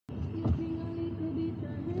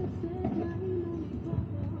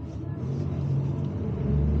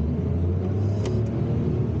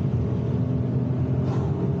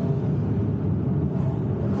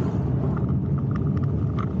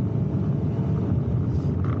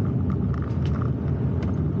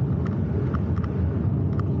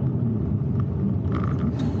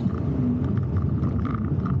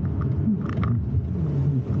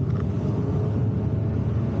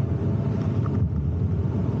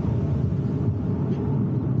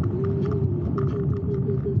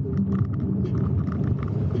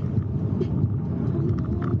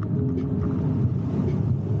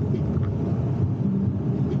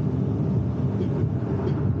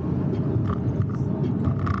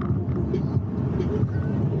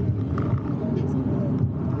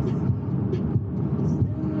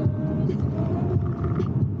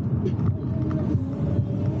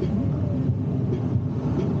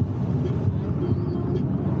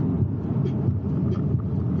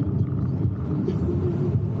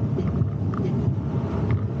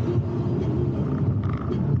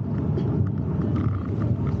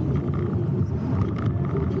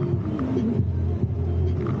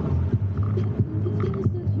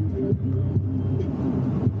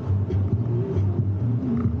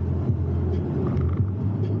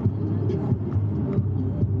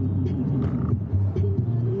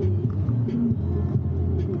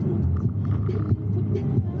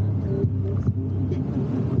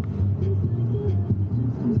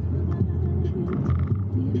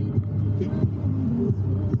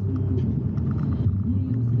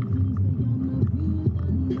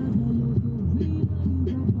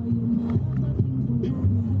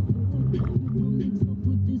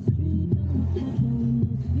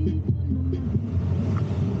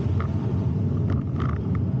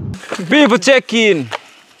People check in.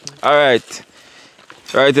 Alright.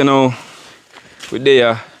 Right now, we're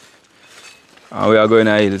there. And we are going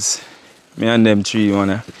to hills. Me and them three,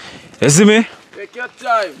 man. You see me? Take your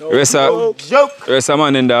time. Rest of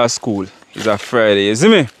man in the school. It's a Friday, you see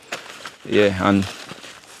me? Yeah, and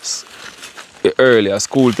early,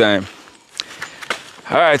 school time.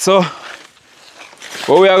 Alright, so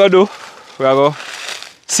what we are going to do, we are going to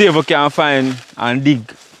see if we can find and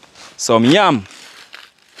dig some yam.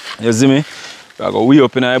 You see me? We are going to way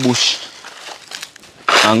up in the bush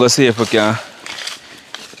and go see if we can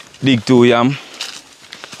dig 2 yam.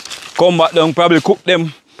 Come back down, probably cook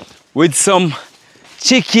them with some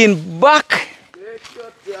chicken back.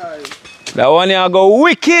 That one here go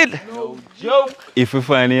wicked. No joke. If we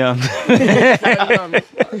find yam.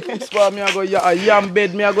 Spot me, I go a yam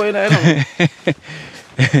bed, me I go in there.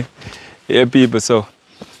 Yeah, people, so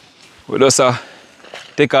we just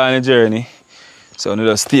take on a journey. So we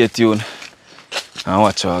just stay tuned and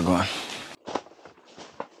watch how we're going.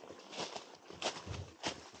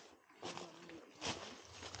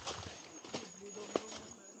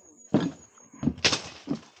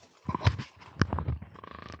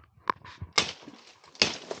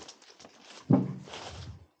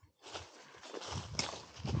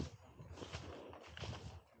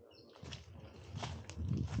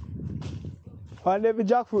 And every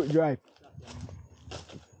jackfruit drive.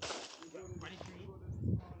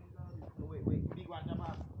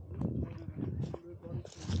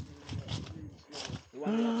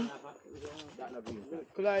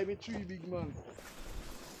 Climb a tree, big man.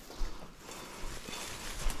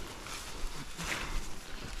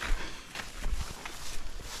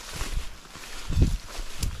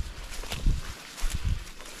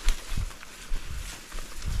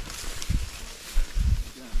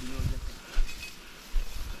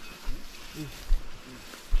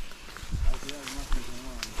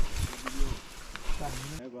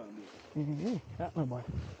 That my boy.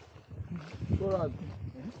 Correct.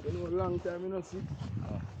 You know, long time you don't see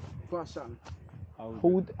fashion. How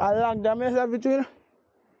a long time you have between?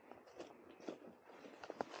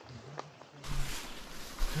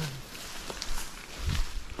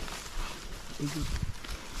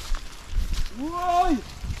 Whoa!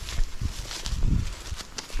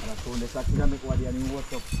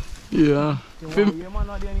 Yeah.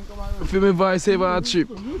 Feel me voice save our trip.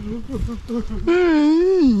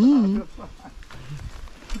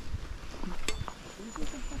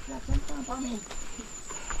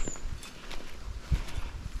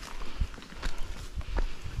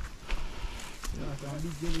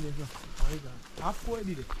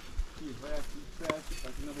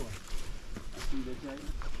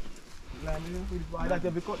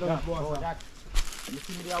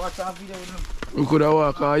 We could have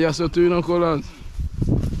walked yes to you know Collins.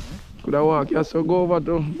 Could have walked yes to go over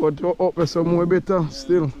to but up with some more better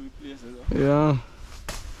still. Yeah.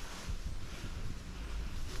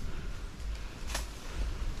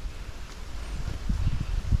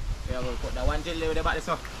 Yeah, we'll put that one jelly with the back this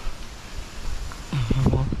one.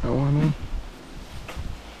 That one.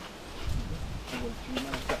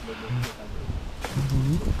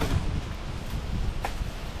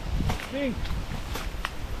 Pink.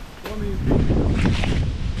 Come in.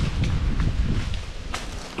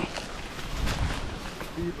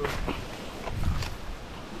 People.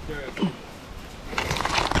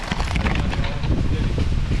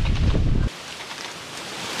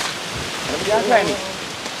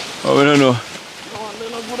 Oh, we don't know.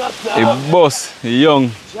 A boss, a young.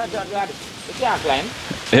 You can't climb.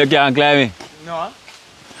 You can't climb it. No.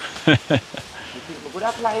 You think we could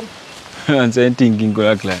have climbed? I'm saying thinking could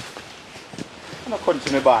have climb. I'm not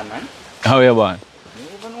country my barn, man. How are you born? You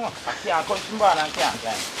don't even know. I can't country my barn and can't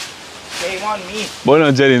climb. Shame on me. But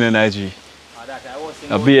not jelly in the night tree. Oh, that I was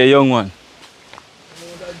saying. I'll be a young one.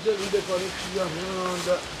 That jelly they call it tree. I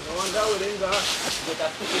wonder where they got. Get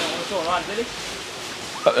that stick in on the one jelly.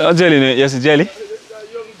 Jelly in it? Yes, jelly. That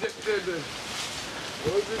young jelly.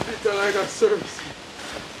 What's it bitter like a service?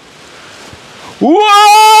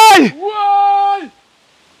 Why? Why?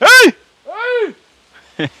 Hey! Hey!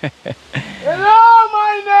 Hello,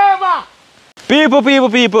 my neighbor!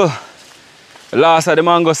 People. Last of the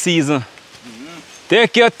mango season.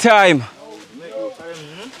 Take your time.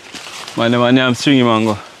 Man, them name stringy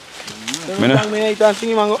mango.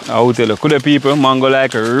 I will tell you, could the people mango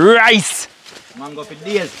like rice? Mango for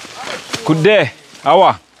days. Could they?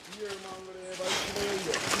 How?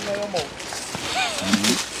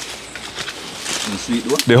 Sweet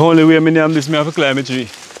though. The only way I name this, I have to climb a tree.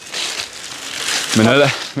 I don't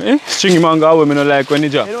like, stringy mango, I don't like when you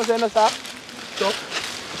jump. You don't say no stop?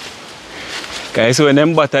 Because when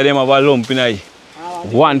them butter, them have a lump in it.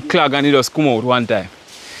 one clog and it just come out one time.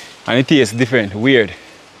 And it tastes different, weird.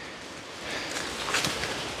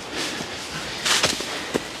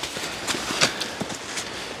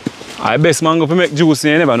 I best mango to make juice,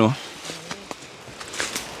 you never know.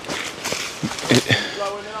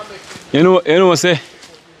 You know, say,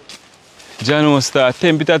 John start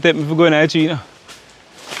temperature take me for going to the tree, you know.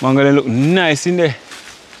 Mango they look nice in there.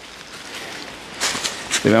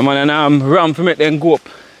 The man and ram to make them go up.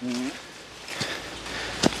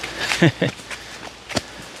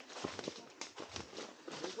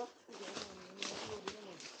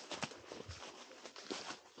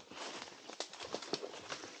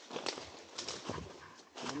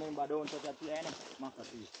 Remember, don't touch that tree, Maca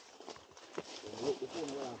tree. Look, the phone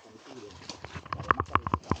will have some tree there.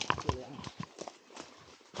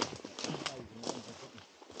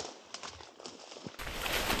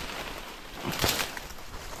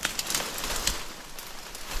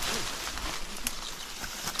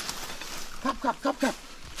 Cap.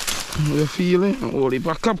 You feel it? Holy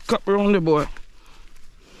cap around the boy.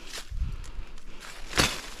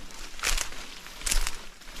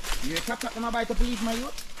 You cap them about the police, my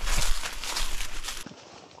youth?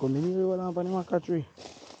 Come in here, hold on for the maca tree.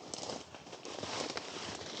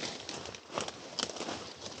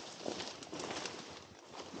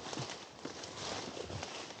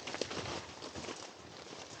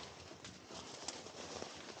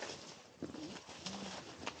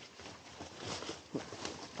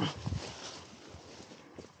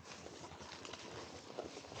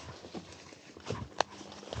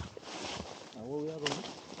 Where we are going?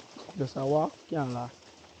 Just a walk, can't last.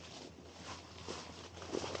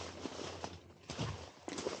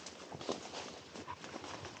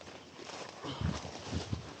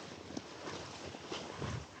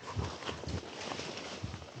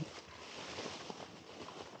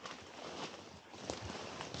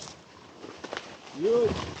 You.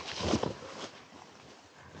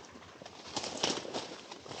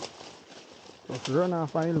 Just run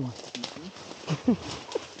off and one.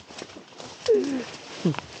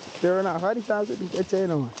 They run off, how the chance to get you,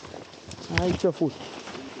 man? I hit your foot.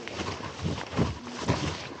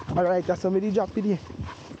 Alright, that's somebody drop it here.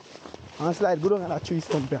 And slide, go down on that tree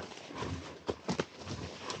stump there.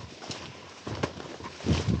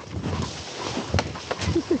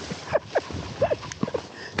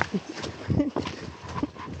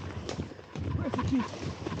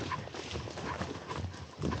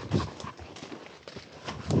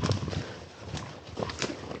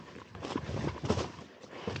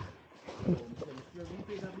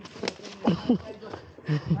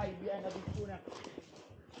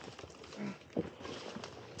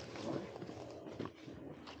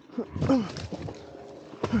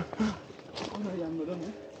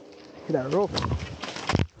 That rope.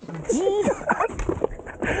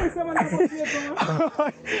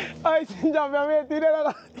 I see that man waiting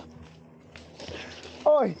there.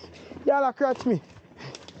 Oi, y'all catch me.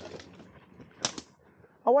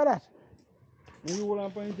 Oh, what that? You hold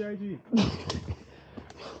on for the tree.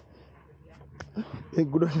 Hey,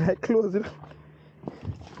 good on that close it.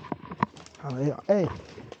 Hey,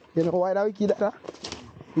 you know why that we keep that?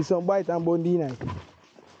 It's some bite and bondi night.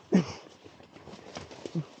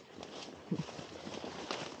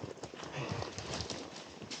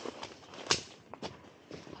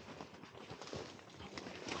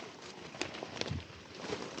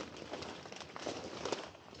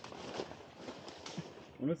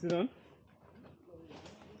 You want to sit down?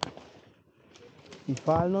 He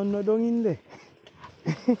fall none no down in there.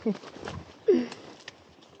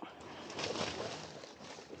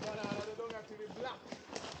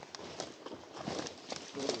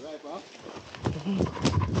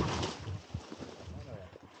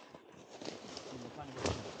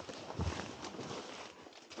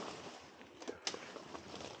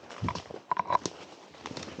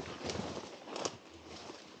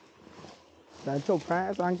 That's your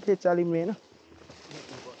pants and catch all him there.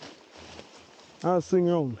 I'll swing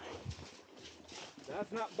around.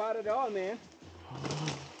 That's not bad at all, man.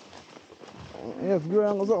 Yes, go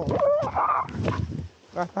around so.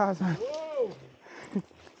 That's awesome. Whoa!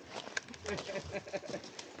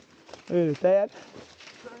 Are you tired?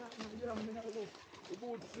 The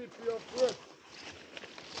boot slippery up first.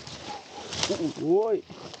 Oi.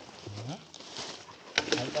 I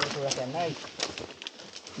tell you that night.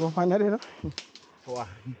 Go find that there. What?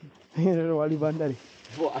 You don't know what you find that.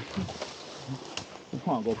 What? I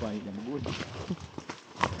want to go find them good.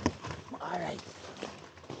 Alright.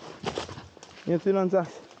 You see nonsense?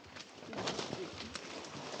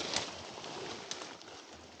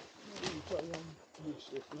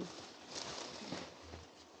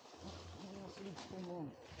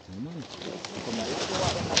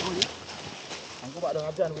 And go back down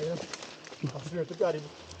a John way. I'm sure to carry.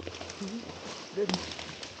 Then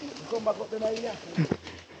you come back up the night here.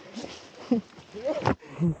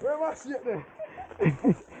 Where was it there?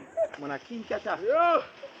 Man, a king catcher. Yo!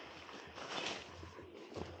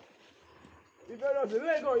 You got the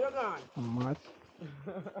leg out, you're gone. Mad.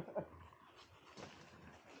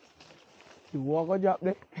 You walk a job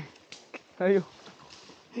there. How you?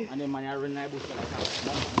 And then man, I run like bush like that.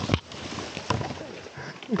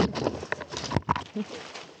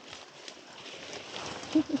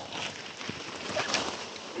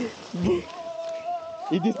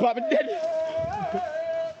 It is Papa dead.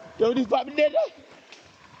 Yo, this Papa dead.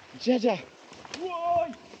 Jaja.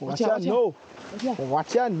 Watch out, no.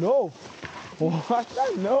 Watch out, no. Watch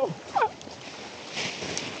out, no.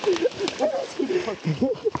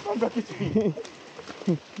 I'm back to me.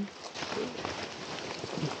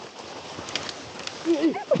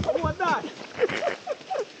 What that?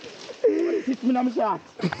 Hit me on my shot.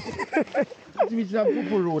 That's which is a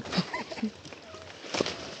football road.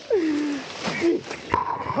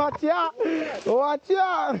 Watch out. Watch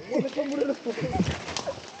out.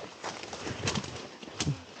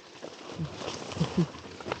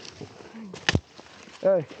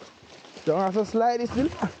 Hey, don't have to slide this bill.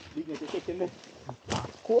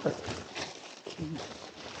 Of course.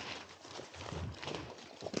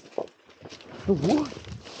 The what?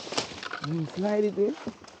 You slide it in.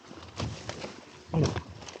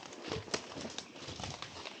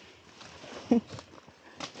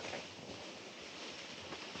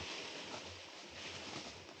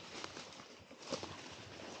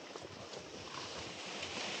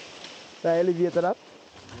 The elevator up.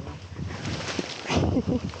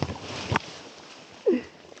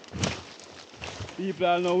 People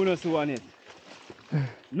all know we don't see one yet.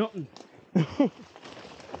 Nothing.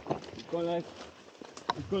 It's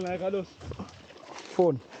going like a dust.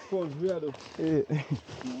 Phone. Phone, we are though. Yeah.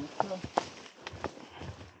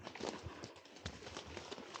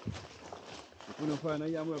 We don't find a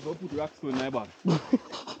yam, we have to put rock stone in my bag.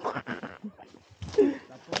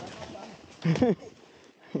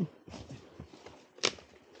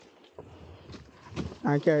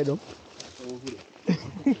 I carry them.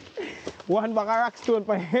 One bag of rock stone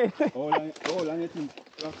for head. How long you think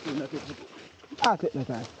rock stone that take to put? I'll take the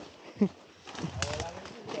time. We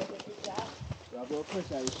have to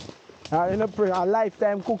pressure it. I don't pray a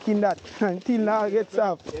lifetime cooking that until now it gets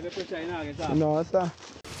up. Every pressure in now gets up. No, sir.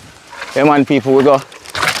 Hey man, people, we go.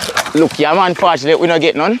 Look, yeah man, fortunately we don't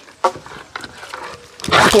get none.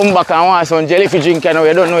 Come back and want some jellyfish drink and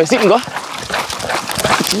we don't know where sitting go.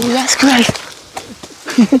 Jesus Christ.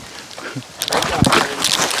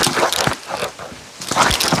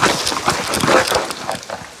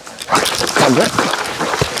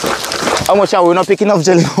 How much are we not picking up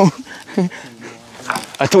jelly now?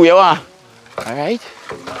 A 2 you want? Alright.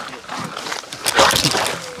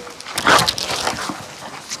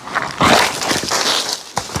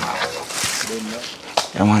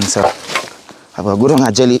 Yeah man, so I will go down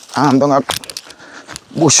a jelly down a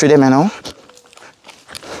bush with them you know.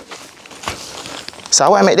 So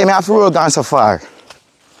why make them have to roll down so far?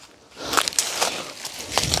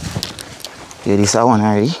 Yeah, this is one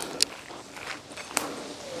already.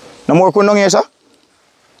 No more come down here, sir?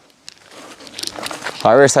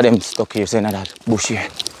 The rest of them stuck here, saying that bush here.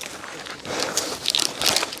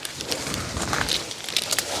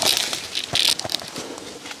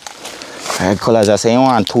 Red colors are saying you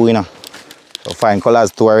want 2, you know. So find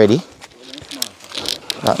colors 2 already.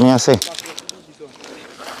 That me I say.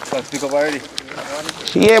 Let's pick up already.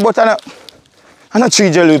 Yeah, but I know 3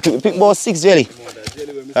 jelly, we pick about 6 jelly.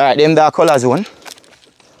 Alright, them dark colors one.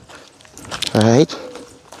 Alright.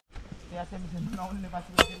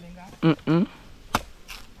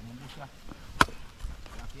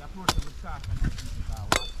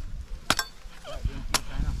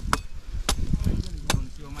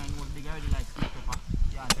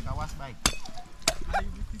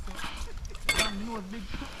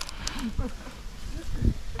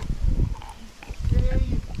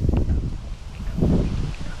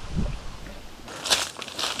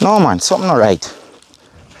 No man, something not right.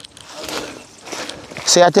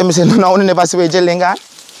 Say I tell me say no one never see where jelly gone.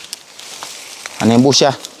 And then bush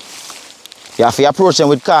here. You have to approach them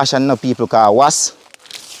with caution, no people cause was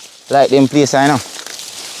like them place I know.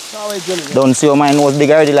 Don't see how my nose big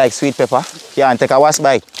already like sweet pepper. Can't take a wasp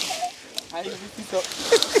bite.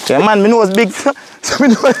 Yeah man, my nose big. So me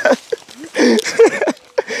know.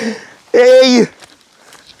 Hey!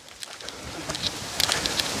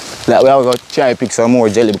 Like we have to try to pick some more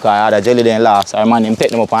jelly because I had a jelly then last. Our man him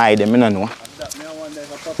take them up and hide them, I don't know.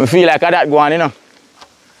 I feel like that go on, you know.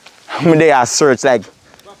 Me there I search like.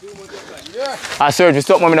 I search for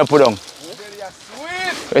something I not put on.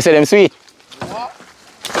 Sweet. You say them sweet?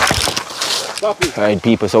 Papi. Alright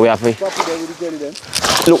people, so we have to Papi there with the jelly then.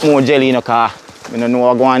 look more jelly in the car. We don't know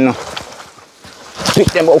what's going on. Pick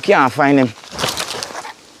them but we can't find them.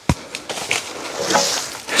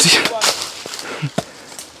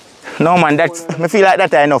 No man, that's me feel like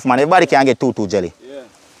that's enough man. Everybody can get two jelly. Yeah,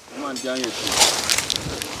 man can get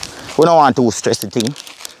two. We don't want to stress the thing.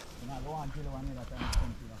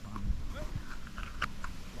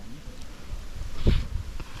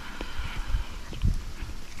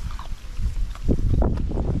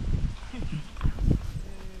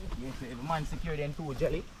 Man secure them two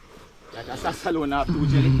jelly. Like a salon have two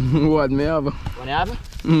jelly. What me have? What you have?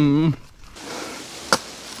 Mm-hmm.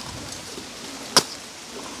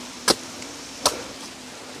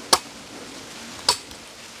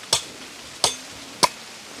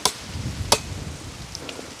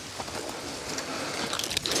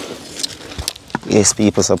 Yes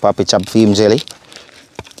people, so Papi chop film jelly.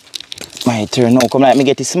 My turn now, come like me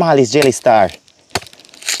get the smallest jelly star.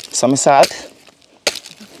 Some salt.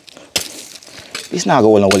 This not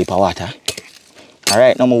going to hold up water.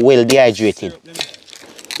 Alright, now I'm well dehydrated.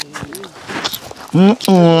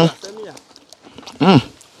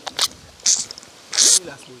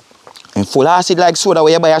 And full acid like soda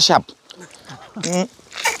where you buy a shop.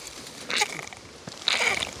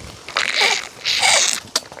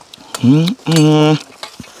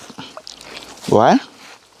 What?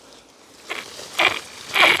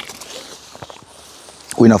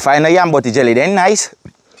 We no find a yam but the jelly then nice.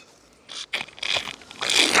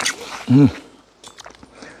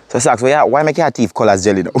 So Sax, why make your teeth colors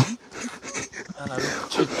jelly now?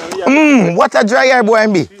 What a dry hair boy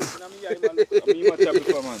and be.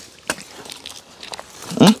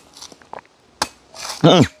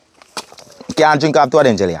 Can't drink up to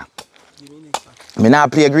them jelly. Me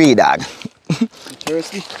not play greedy dog.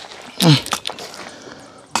 Thirsty?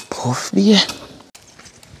 Puff beer.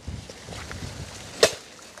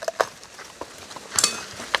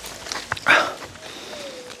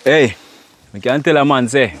 Hey, I can tell a man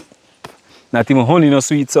say, not even honey no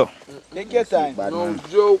sweet so. Take your time. No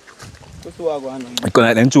joke. What's the one going on? You can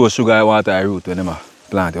let them chew sugar and water and root when them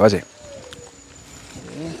plant it, watch it.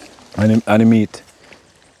 And the meat.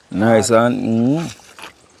 Nice and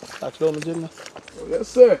Touch down the jelly. Yes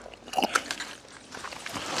sir.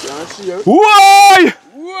 Can't see you. Why?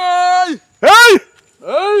 Why? Hey!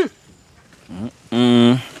 Hey!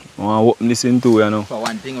 I want to listen to you know. For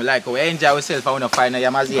one thing we like, we enjoy ourselves and we don't find a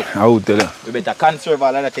yam as yet. I will tell you. We better conserve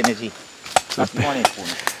all of that energy. That's money.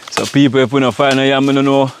 So people, if we don't find a yam, I don't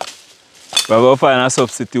know. We're going to find a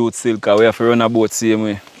substitute still because we have to run a boat same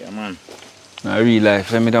way. Yeah man. In real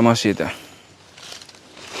life, let me do my shit.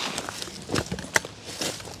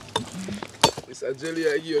 It's a jelly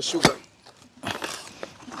I give you sugar.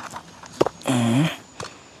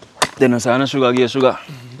 Then you say no sugar, give you sugar.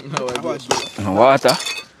 No, I give you sugar. No water.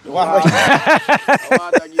 Water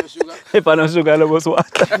give you sugar. If I no sugar, I love water.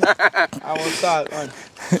 I want salt man.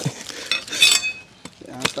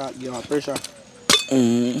 Yeah, I start giving my pressure.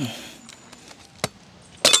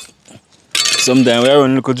 Sometimes we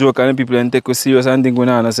run a little joke and people and take us serious and think we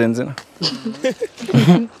don't have no sense. You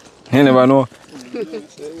know? You never know.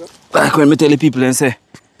 Like when I tell the people and say,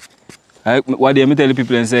 what day I tell the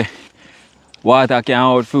people and say, water can't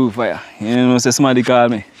hold food fire. You know, say somebody call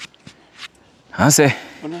me. I say,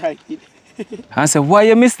 why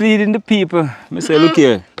you misleading the people? I say, look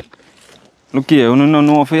here, you don't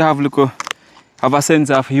know if you have a sense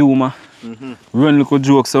of humor. Run a little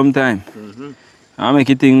joke sometime. And make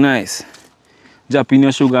it think nice. Drop in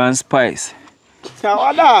your sugar and spice.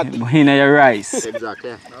 What that? In your rice.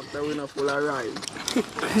 Exactly. After we not full of rice.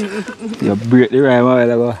 You break the rhyme a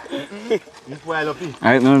while ago. This while up here.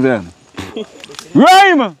 Alright, now then.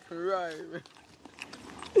 Rhyme! Right.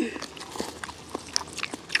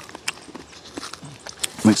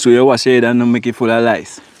 Make sure you wash it and don't make it full of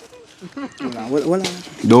lice. Hold on.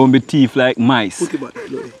 Don't be thief like mice. Put it back.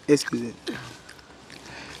 Excuse me.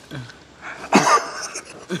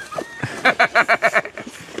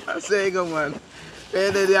 I say go man.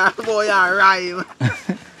 Hey, the boy are rhyme.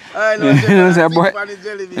 I know. You know say boy.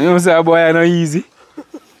 You know say boy I know easy.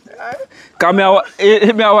 Come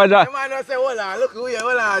here, me I wonder. The man don't say hold on. Look who you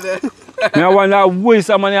hold on there. Me I wonder why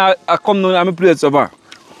somebody I come down and me plate so far.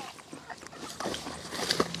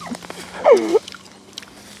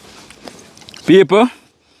 People,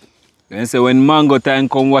 they say when mango time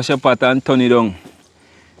come, wash your pot and turn it down.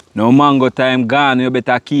 Now mango time gone, you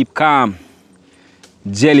better keep calm.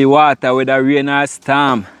 Jelly water, whether rain or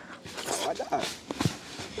storm. What that?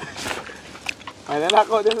 And then I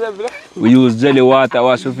got this every We use jelly water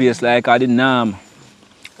wash your face like I did norm.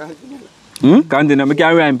 Continue. I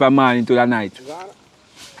can rhyme from morning to the night.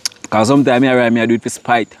 Because sometimes I rhyme, I do it for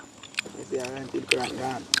spite.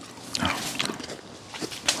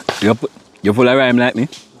 You full of rhyme like me?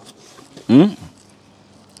 When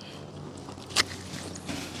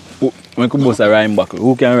you bust a rhyme buckle,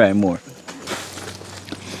 who can rhyme more?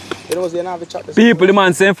 You know, you have a chop. People, the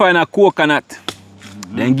man say find a coconut.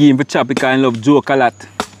 Then give him for chop because he love joke a lot.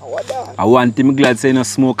 What that? I want him glad say no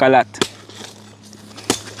smoke a lot.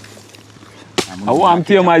 I want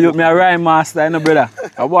to hear my youth, me a rhyme master, you know, brother.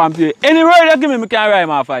 I want to hear any word you give me, I can rhyme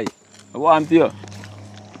off of it. I want to hear.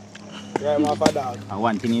 Rhyme off a dog. And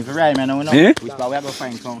one thing if you rhyme, you know, Eh? which part we have to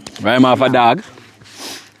find some. Rhyme off a dog.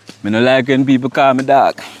 I don't like when people call me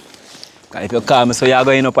dog. Because if you call me so you're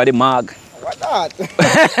going up at the mag. What that?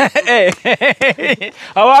 Hey,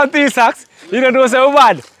 I want these socks. You don't know so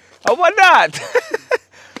bad. How about that?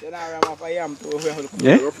 Then I rhyme off a yam too.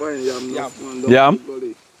 Yeah? Yam.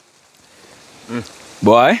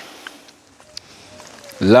 Boy,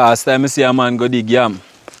 last time I see a man go dig yam,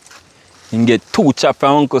 he get 2 chops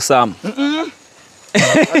from Uncle Sam. A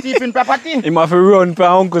thief in property. He must run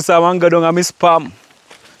from Uncle Sam and go down and miss spam.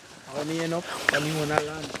 When you up, when you want to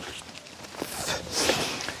land.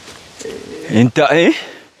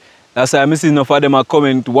 That's why I see enough of them are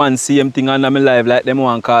comment one same thing under my life like them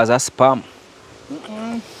want cause a spam.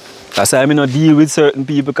 That's why I not deal with certain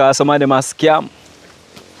people because some of them are scam.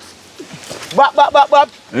 Bop.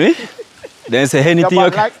 Eh? Then say anything you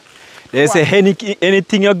Like, they say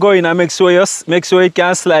anything you're going and make sure you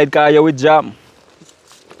can slide because you're with jam.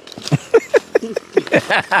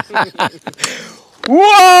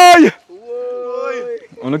 Whoa!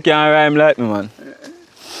 You can't rhyme like me, man.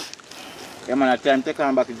 yeah, man, at time take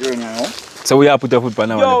on back the journey, you know. So we have put your foot on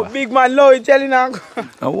Yo, that. big man, low, you jelly now.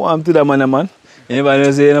 I want to that man. You never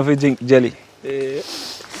know say enough to drink jelly. Yeah.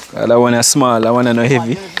 That one is small, that one is not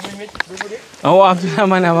heavy. I want to that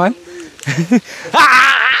man.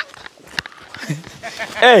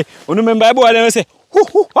 Hey, you remember the boy them say,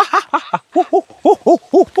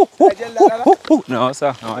 no,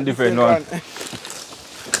 sir, no, I'm different one.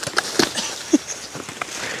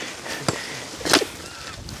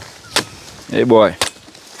 Hey boy,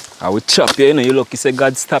 I will chop you, you know. You lucky say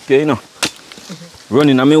God stop you, you know.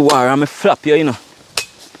 Running on me war and me flap you, you know.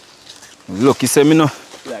 Lucky say me no.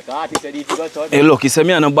 Like artist said, if you got touch. Hey, lucky say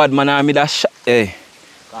me a no bad man and me that shot. Hey,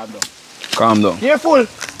 Calm down. calm down. Careful,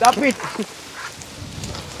 stop it.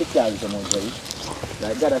 Take care of someone, boy.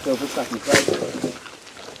 Like God has to sacrifice.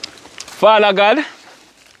 Father God,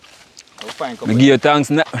 We'll find I couple. give you thanks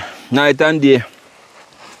night and day.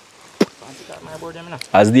 My boy, them now.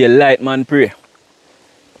 As the light man pray.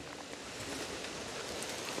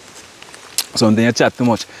 Something you chat too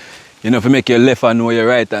much. You know, if you make your left and know your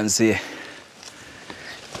right and say.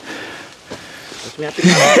 Me have to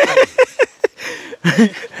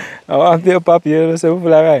I want to your papi, you say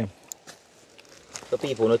full of rhyme. So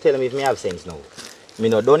people no tell me if me have sense now. Me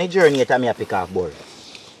no done a journey yet and me a pick off board.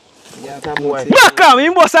 Yeah, boy. Back on,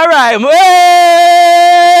 you must a rhyme.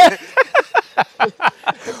 Hey!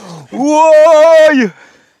 Whoa!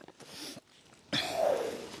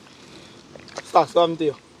 Stop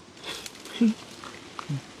something.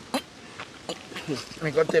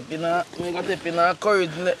 Me got tip in a courage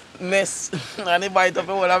nest and he bite up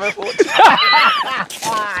all of my foot.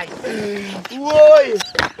 Whoa!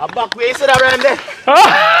 A back way so that rhyme there.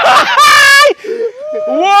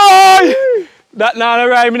 Whoa! That not a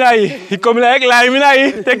rhyme in here. He come like lime in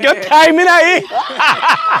here. Take your time in here.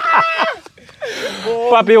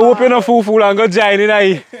 Papi, open a full and go join in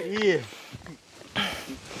here. Yeah.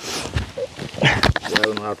 I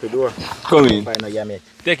don't know how to do it. Come in. Find out your mate.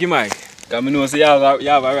 Take your mic. Because I know say you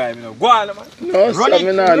have a rhyme. You know. Go on, man. No, stop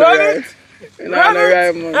me now. Run it. No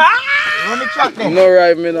rhyme, man. Run the track then. No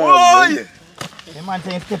rhyme, me now. Whoa! The man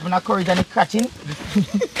saying step in a courage and he catching.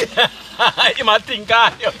 You might think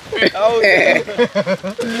I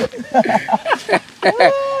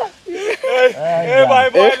Hey, my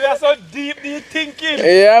boy, that's so deep thinking.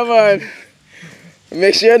 Yeah, man.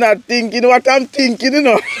 Make sure you're not thinking what I'm thinking, you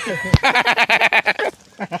know.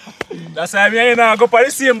 That's why I'm here now. Go for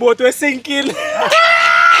the same boat we're sinking.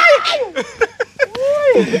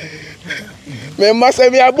 Remember, say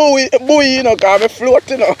me a buoy, you know, because I'm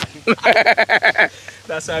floating, you know.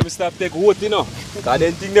 That's why we stop take wood, you know. Because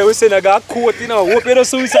then think they will say I got coat, you know. Hope you don't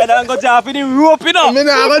suicide and go jump in the rope, you know. Me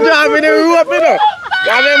not go drive in the rope, you know.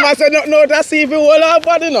 Because remember, say nothing out to see if you hold our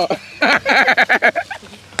body, you know.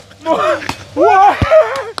 Whoa!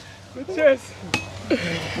 The chest.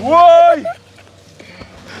 Whoa!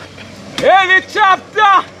 Any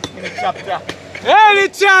chapter! In the chapter. Early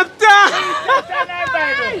chapter!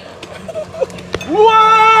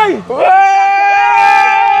 Why? Why?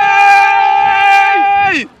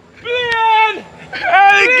 Plane!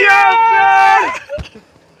 Early captain!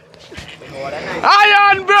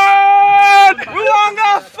 Iron bird! We want to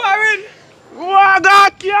go foreign! We want to go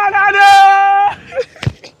Canada!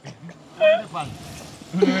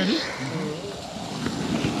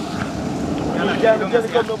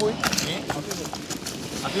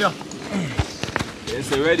 Yes,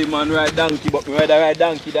 ready man, ride donkey, but me rather ride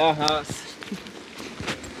donkey than horse.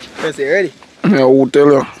 Yes, you ready? Yeah, who tell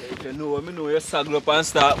you? If you know, me know you saddle up and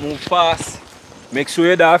start move fast. Make sure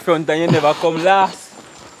you're there front and you never come last.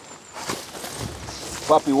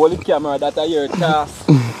 Papi, hold the camera, that's your task.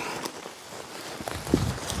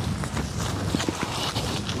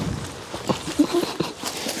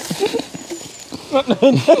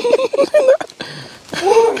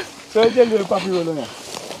 So I tell you, Papi roll on.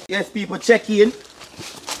 Yes, people check in.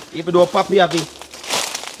 People do Papi have it.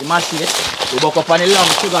 The machine. We buck up on the long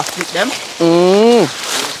sugar stick them.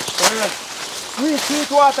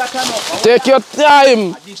 Sweet water come up. Take your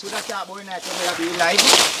time. This would have start boy night when we have been live.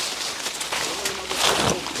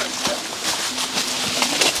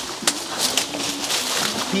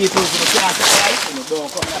 People who can't take life, you don't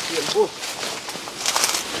come and feel bush.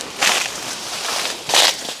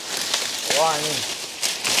 Warning.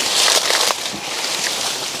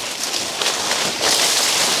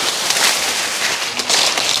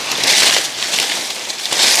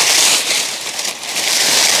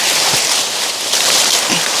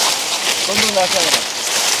 Come on, let's go.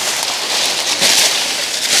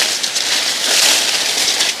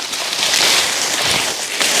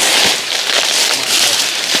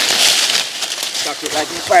 Tuck it like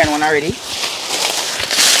you find one already.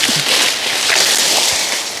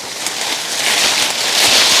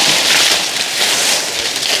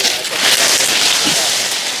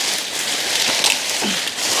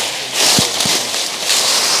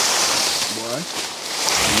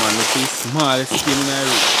 Man, look at the smallest skin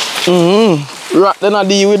in the Rat then I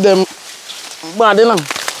deal with them. Bad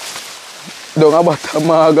enough. Don't about a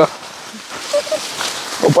maga.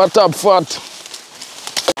 Up a top fat.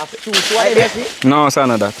 No, it's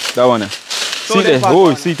not that. That one. See there.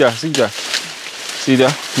 Oh, see there. See there. See there.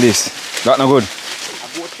 This. That not good.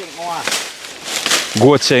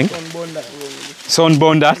 Goat shank. Sun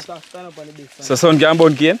bone that. So sun can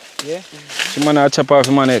bone cane? Yeah. She man chop off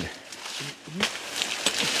my head.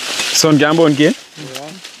 Sun can bone cane? Yeah.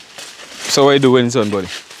 So what you do when sun body?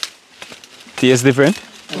 Taste different?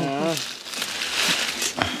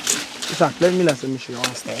 Let me let me show you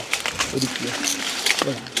one style. With the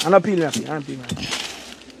plate. I'm not peeling nothing. I'm peeling nothing.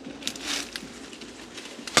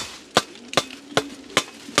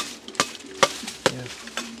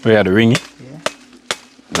 We had the ring. Yeah.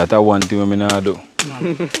 That's one thing we not do.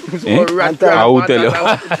 Eh? I will tell you.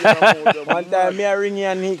 One time me a ring you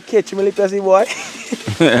and he catch me little boy.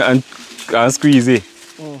 and squeeze it.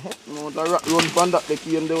 No, the rat run from that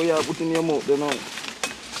key and the way you put in your mouth, you know.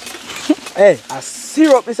 Hey, a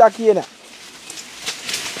syrup is a key now.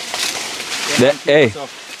 Hey.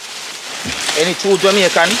 Any true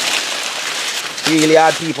Jamaican, really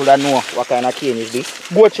hard people that know what kind of cane is this.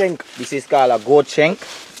 Goat shank. This is called a goat shank.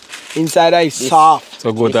 Inside is This- soft.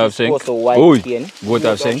 So goat This have is shank. also white Oi, cane. goat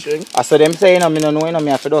have shank. As so them say, I don't know, I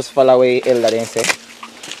have to just follow away elder them say.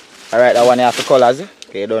 Alright, that one you have to colors.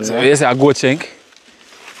 Okay, don't So know. you say a goat shank.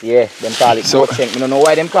 Yeah, them call it So- goat shank. I don't know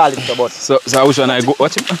why them call it so, but So which one I go?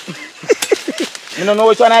 Watch him. I don't know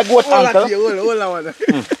which one I goat uncle. Hold on.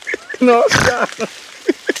 No,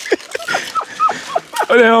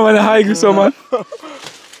 Oh, they have a high so man.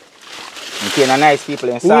 cane are nice people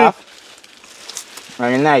and soft.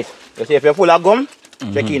 And nice. You see if you're full of gum,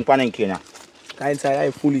 check in pan and cane. Inside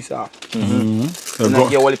is fully soft. So You know,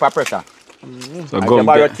 give only pressure. So If you gum.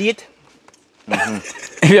 borrow teeth,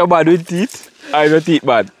 If you're bad with teeth, or if your teeth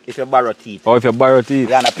bad. if you borrow teeth, Or if you borrow teeth. you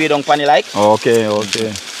gonna pay down pan like. Okay.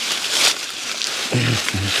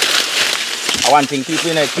 I want thing people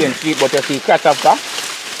in the cane street, but you see crack after.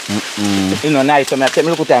 You know, nice. So I take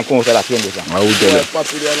me look at and come out of that cane. I will tell you.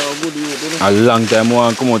 Papi, they are good, you know. A long time I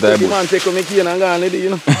want to come out of The the bush. man take me key and go and you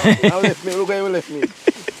know. I left me, look how you left me.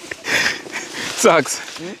 Socks.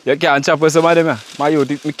 You can't chop with some of them. Yeah? My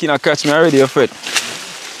youth, me can't catch me already, afraid.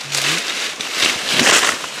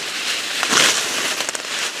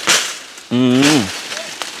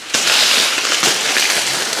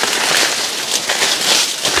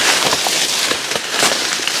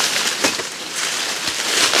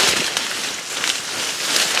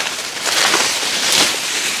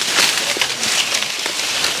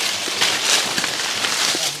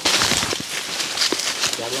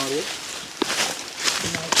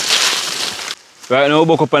 Right now, we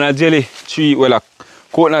buck up on a jelly tree, well, a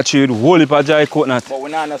coconut tree with whole heap of dry coconut. But we're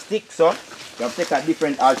not on a stick, so you have to take a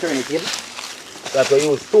different alternative. That we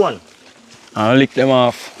use stone. And lick them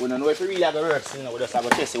off. We don't know if we really have a work, you know, we just have to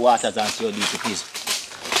test the waters and see how deep it is.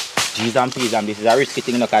 G's and P's, and this is a risky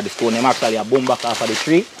thing, because the stone them actually a boom back off of the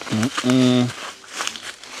tree.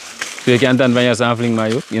 So you can't turn by yourself and fling my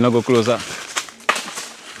you. You know, go closer.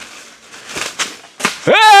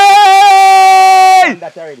 Hey!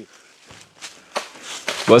 That already.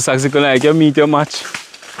 But Saxy can like you meet your match.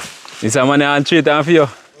 This a man and treat for you.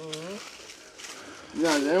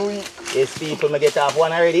 Yeah, then we. Yes, people, me get off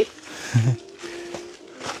one already.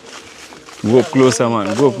 Go closer,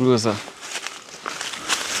 man. Go closer.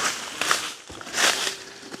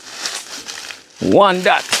 One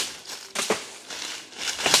that.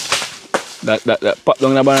 That pop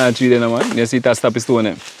down the banana tree there, man. You see that stop his stone.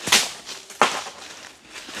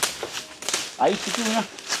 I see you now.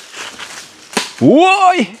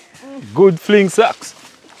 Whoa! Good fling, Sax.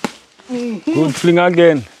 Good fling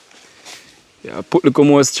again. Yeah, put the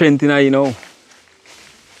more strength in her, you know.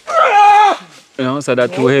 You know, so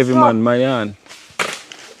that too heavy, man, my hand.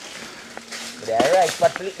 They're right,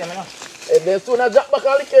 but flip them, you know. If they soon as drop back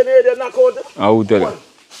and lick in here, they knock out. I will tell you.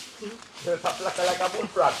 They'll pop like a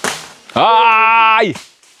bullfrog. Aye!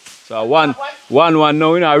 So 1-1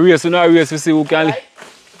 now, you know, race, we see who can.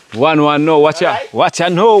 1-1 now, watch ya. Watch ya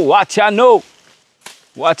now, watch ya now.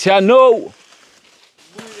 Watch ya now.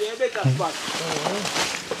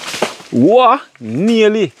 What?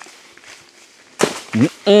 Nearly.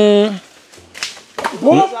 Yeah.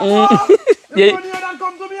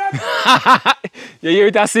 You hear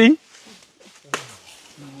it I sing?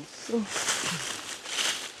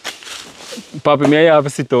 Papi, me have to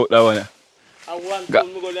sit out that one. I want to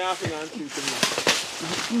go there and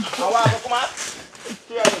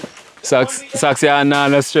Sax, you're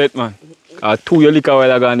not straight, man. 2 you lick a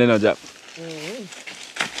while ago and then no job.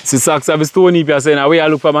 See, Sax have a stone if you're saying, where you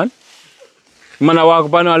look for, man? Man, I walk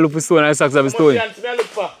up and look for stone and Sax have a stone.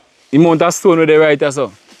 The amount of stone with the right or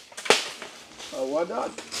so. What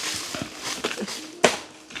that?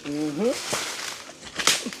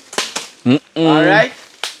 Alright?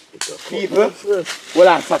 People, well,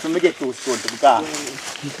 I'm sorry, let me get those stones because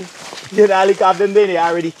you know, look at them there, they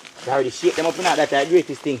already shake them up now. That's the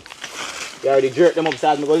greatest thing. You already jerk them up, so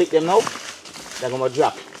I'm going to lick them now. They're going to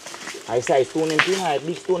drop. I say stone them too, I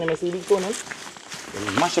big stone them, I see big stone them.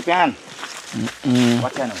 You mash up your hand.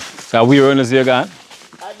 Watch out now. So we run this here, gone?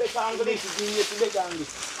 I bet I'm going to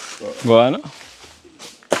this. Go on.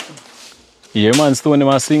 Yeah, man, stone them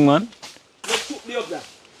and sing, man. Let's put me up there.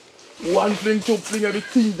 One fling, 2 fling,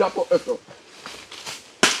 everything drop up there.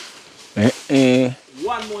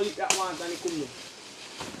 One more lick that once and it come here.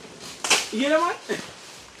 You hear that, man?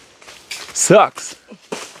 Sucks.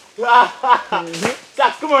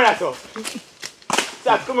 Sax, come on here, so.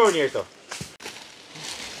 Sax, come on here, so.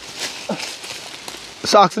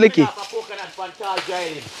 Sax licky. Coconut pan Charles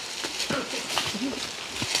Island.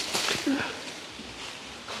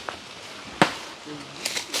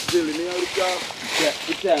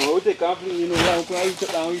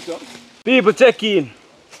 People check in.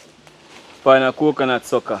 Find a coconut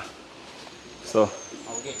sucker. So,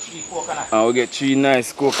 I'll get 3 coconuts. I will get 3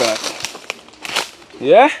 nice coconuts.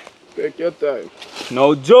 Yeah? Take your time.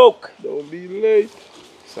 No joke. Don't be late.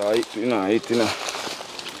 So I eat, you know,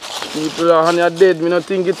 People are on your dead, me not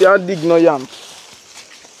think it you dig no yam.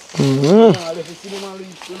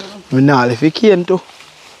 Me nah left it cane too.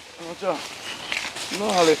 No,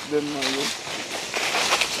 I left them now.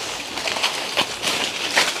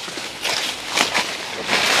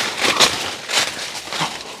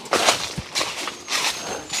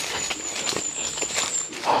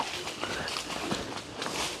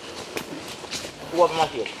 What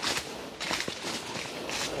material?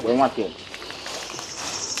 What material?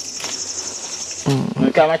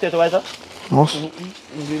 You can material to white up? Most. You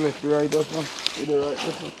left the right up now. You the right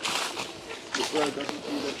up now. The right up.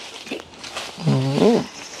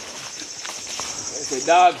 It's a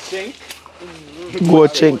dog chink. Go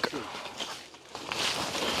chink.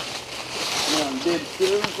 Man, dead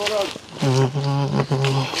still for us.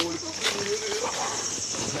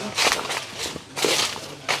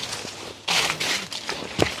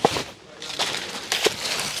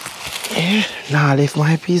 Yeah, nah left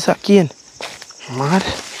my piece of cane. Mad.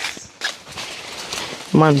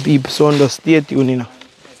 Man, people so stay tuned, you know,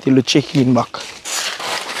 till you check in back.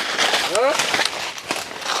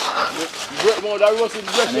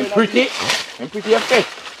 And pretty. And pretty effect.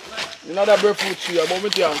 You know that breadfruit tree, I'm going to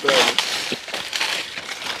tell you.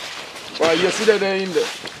 Well, you see that they're in there.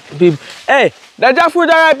 People, hey, that jackfruit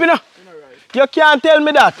are ripe, you know? You can't tell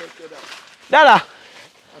me that. Dada.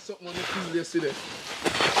 That's something on the field yesterday.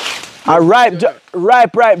 A ripe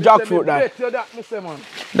jackfruit, Dad. Bet you that, Mr. Man.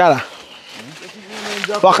 Dada.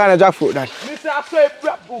 What kind of jackfruit, Dad? Mr. I say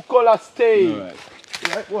jackfruit color stay. Alright.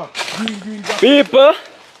 Like what? Green jackfruit. People!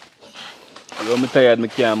 I'm tired, I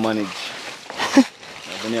can't manage.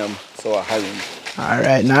 I'm so hurrying.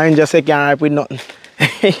 Alright, now you just say can't ripe with nothing.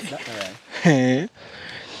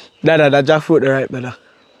 Dada, that jackfruit right, brother.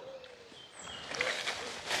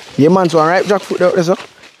 Yeah, man, so ripe jackfruit out there, so.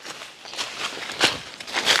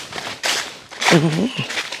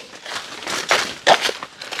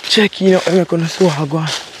 Check you know, I'm gonna see how I go on.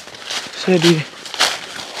 So do it.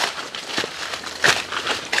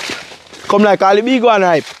 Come like all the big one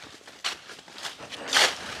ripe.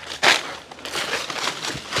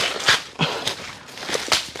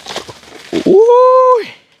 Woo!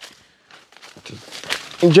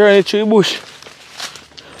 Journey through the bush.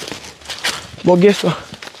 But guess what?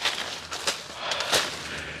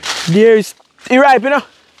 There's it ripe, you know?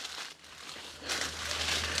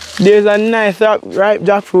 There's a nice ripe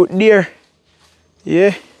jackfruit there.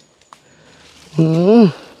 Yeah.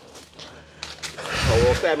 Oh,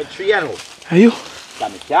 climb a tree, you know. Are you?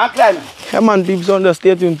 Can't climb it. Yeah, man, people don't just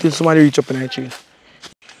stay tuned until somebody reach up in the tree.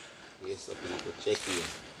 Yes, so people check in.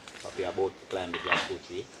 Papi about to climb the jackfruit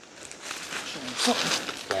tree.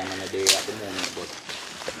 Climbing a day at the moment, but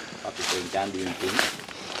Papi saying can't do anything.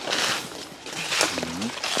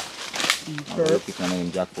 I'm picking on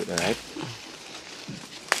him jackfruit, alright?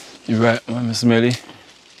 You right, man, smelly?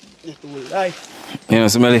 It will lie. You know,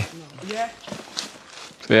 smelly? Yeah.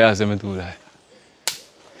 So yeah, I do that.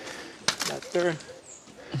 That turn.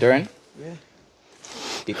 Turn? Yeah.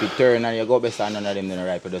 If you turn and you go best and none of them then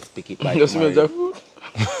ripe, you just pick it by You smell tomorrow.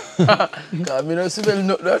 jackfruit? Cause me don't smell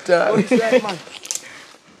not that time. Oh, this right, man.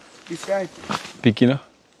 This right. Pick, you know?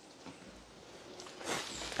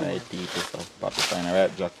 Right, people, so Papi find a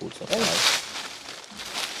ripe jackfruit, so far.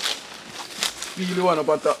 Feel the one up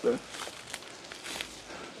on top there.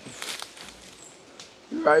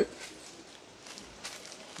 Right?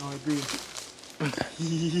 No, I agree.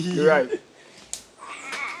 You're right.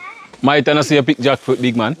 My turn to see you pick jackfruit,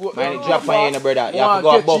 big man. Man, it drop on you, brother. You have to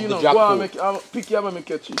go above the jackfruit. Pick you up and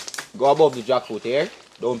catch it. Go above the jackfruit here.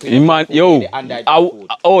 Don't pick You man, the yo, jackfruit, the under jackfruit.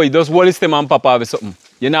 oh, it does hold the stem and pop off with something.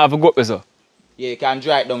 You not have to go up with so. Yeah, you can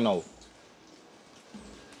dry it down now.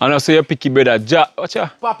 And also you pick your brother, Jack, watch ya.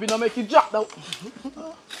 Papi, no make it drop now.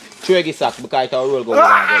 Throw the sack because it will roll go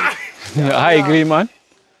down. High green, man.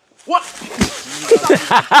 What?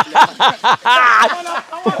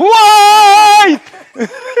 Why?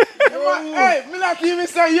 Hey, me not even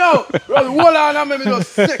say yo. Roll hold on and me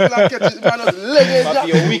just sick like catch it. Man, just leg it Papi, drop.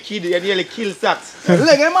 you're wicked. You nearly kill sacks.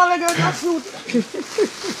 Leg it, man, leg it drop fruit.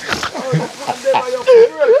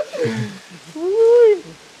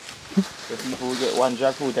 So people will get one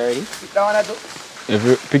jackfruit already. That one I do. If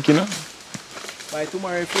you pick, you know? By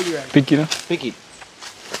tomorrow, fully right. Pick, you know? Pick it.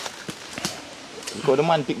 Because the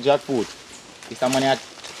man pick jackfruit. It's the man that...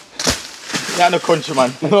 You're no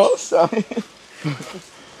countryman. No, sorry.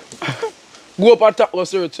 Go up and top go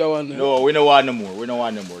search that one. No, we don't want no more. We don't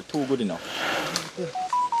want no more. Too good enough.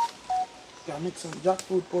 Can make some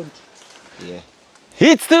jackfruit punch. Yeah.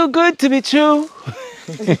 It's too good to be true.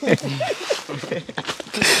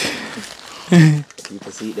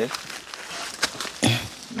 People see it there.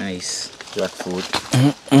 Nice. Jackfruit.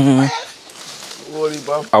 Holy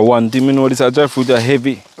bam. I want him to know this jackfruit are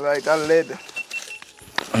heavy. Like a lead.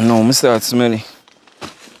 No, I start smelling.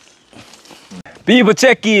 People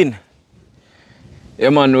check in. Yeah,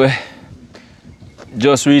 man, we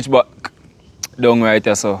just reach back down right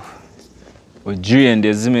here, so we drain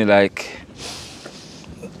this, me like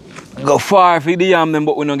go far for the yam them,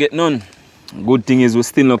 but we don't get none. Good thing is we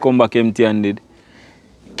still not come back empty-handed.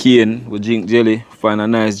 Cane, we drink jelly, find a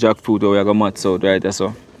nice jackfruit or we go mats out right there,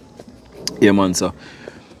 so yeah, man, so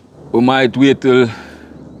we might wait till, I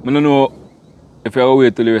don't know if we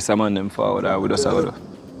wait till the rest of the man them forward or we just have to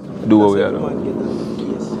do what we are doing.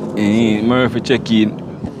 Murphy check in.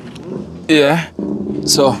 Yeah.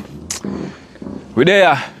 So we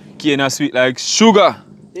there. Cane are sweet like sugar.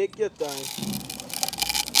 Take your time.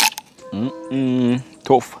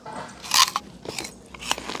 Tough.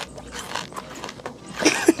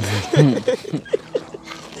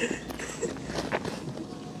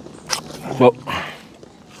 But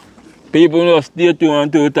people just stay tuned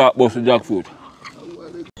until we talk about the jackfruit.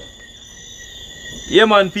 Yeah,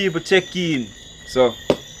 man, people check in. So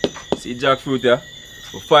see jackfruit here.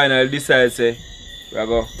 We finally decide say we are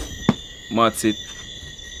go match it.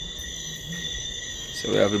 So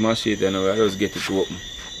we have the machine and we just get it to open.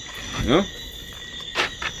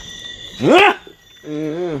 Yeah?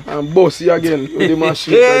 And bossy again with the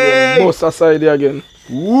machine again. Boss aside again.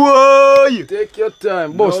 Whoa! Take your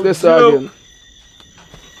time. Boss this again.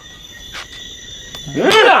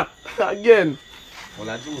 Yeah. Again. Well,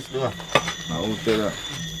 I juice though. I will tell that.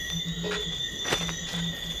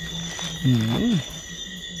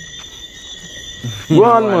 Go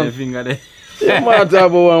on, man. Finger there. Yeah, man,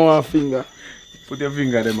 talk about one finger. Put your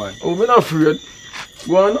finger there, man. Oh, I'm not afraid.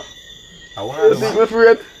 Go on. I You want think I'm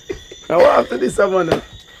afraid? I want after this, man.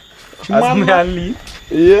 As me and leaf.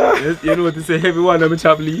 Yeah. You know what to say, everyone of me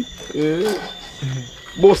chop leaf. Yeah.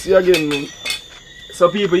 Bossy again, man. So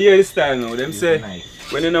people hear this style now, them say, nice.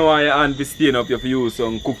 when you know want your hand be stain up, you have to use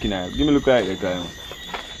some cooking oil. Give me a look like that guy.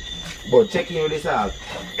 But check in with the salt.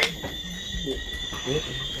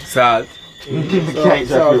 Salt.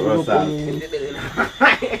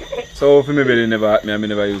 So for me belly never hurt me, I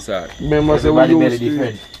never use salt. Remember, say we Everybody belly used to it.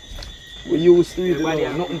 different. We used to it, you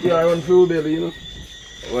know. Nothing to run through belly, you know.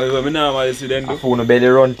 Well, what I normally see them do, For no belly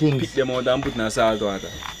run pick things. them out and put in a salt water.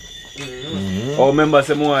 Or remember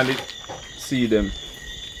some more and see them.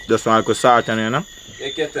 Just want to salt on you know.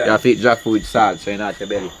 Take your You time. have to eat jackfruit with salt so you not the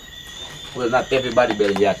belly. Well, not everybody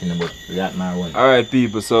belly reacting, but that my one. Alright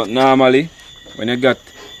people, so normally when you got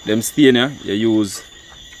them stain here, you use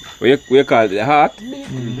what you call it, the heart,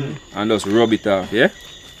 and just rub it off, yeah?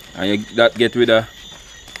 And you that get rid of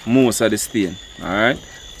most of the stain. Alright?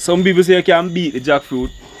 Some people say you can beat the jackfruit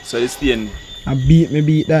so the stain I beat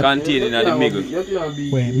that. contain in the middle.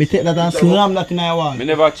 Wait, me take that and slam that in the wall. Me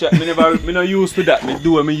never me not used to that. Me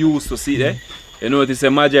do what me used to see there. You notice the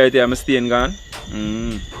majority of my stain gone.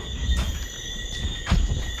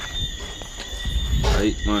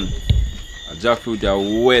 Right man. A jackfruit are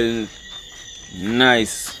well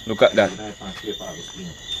nice. Look at that.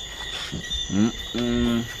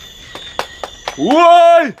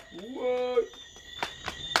 Whoa!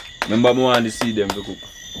 Remember me want to see them to cook.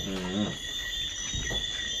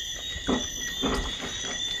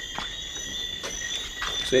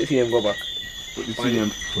 So you see them go back. Put the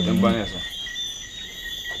see them pan here, sir.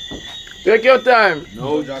 Take your time.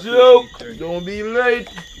 No joke. Don't be late.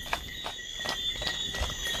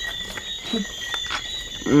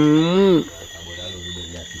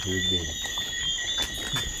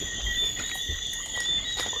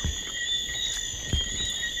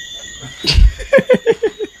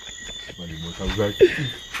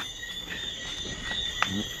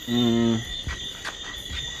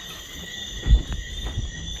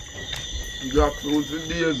 Jackfruit for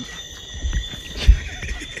days.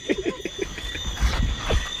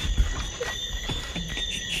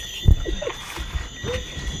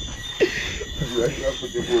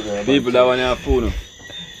 People that want to have food.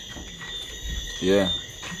 Yeah.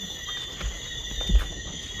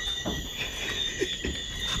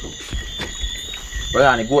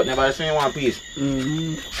 But the goat never seen one piece.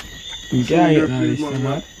 You can't eat now this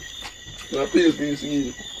man. Now piece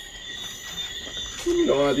eat. You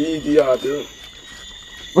don't want to eat the heart, you know.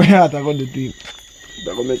 Where are you going to do it?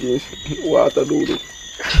 That go make it water doodle.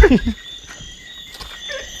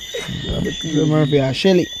 So Murphy a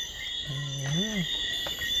Shelly.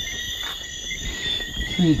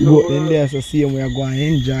 Go in there so see him we are going to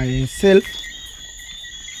enjoy himself.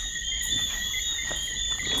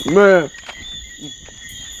 Man.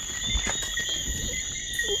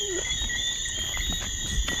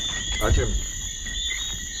 Watch him.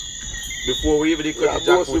 Before we even cut Yeah, the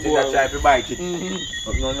boss, jackfruit, you that boy. try to bite it.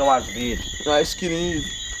 But no one to eat. Nice skinny.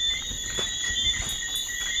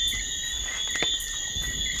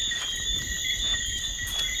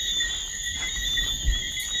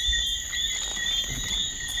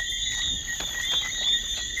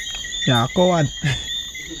 Yeah, go on.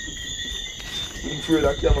 I'm afraid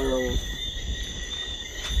that camera around.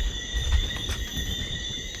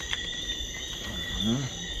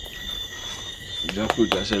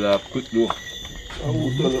 Jackfruit I shall have quick though. I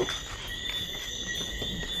won't tell you.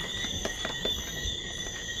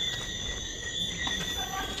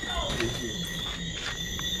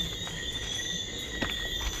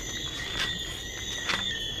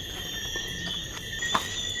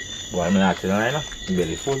 Boy, I'm not telling you, know.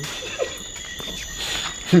 Belly full.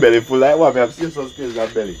 Belly full like what? I have seen some space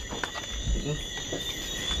that belly.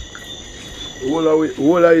 All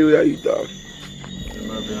of you eat that.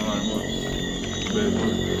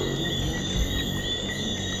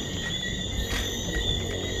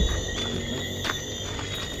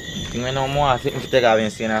 You know more, I think you take out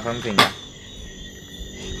and see enough from finger.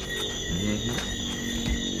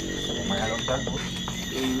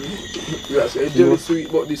 Yeah, say jelly sweet,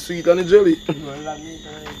 but the sweet and the jelly.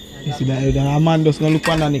 You see that a man does not look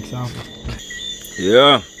on the next half.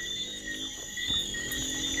 Yeah.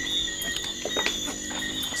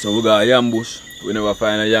 So we got a yam bush. We never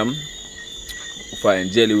find a yam. We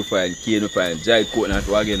find jelly, we find cane, we find dry coconut,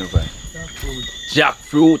 what again we find?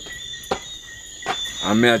 Jackfruit.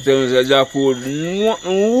 And me I tell you that jackfruit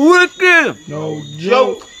wicked. No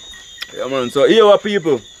joke. Yeah man, so here our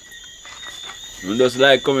people. You just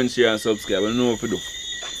like, comment, share and subscribe. We know what to do.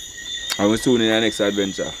 And we'll see you in the next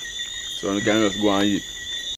adventure. So we can just go and eat.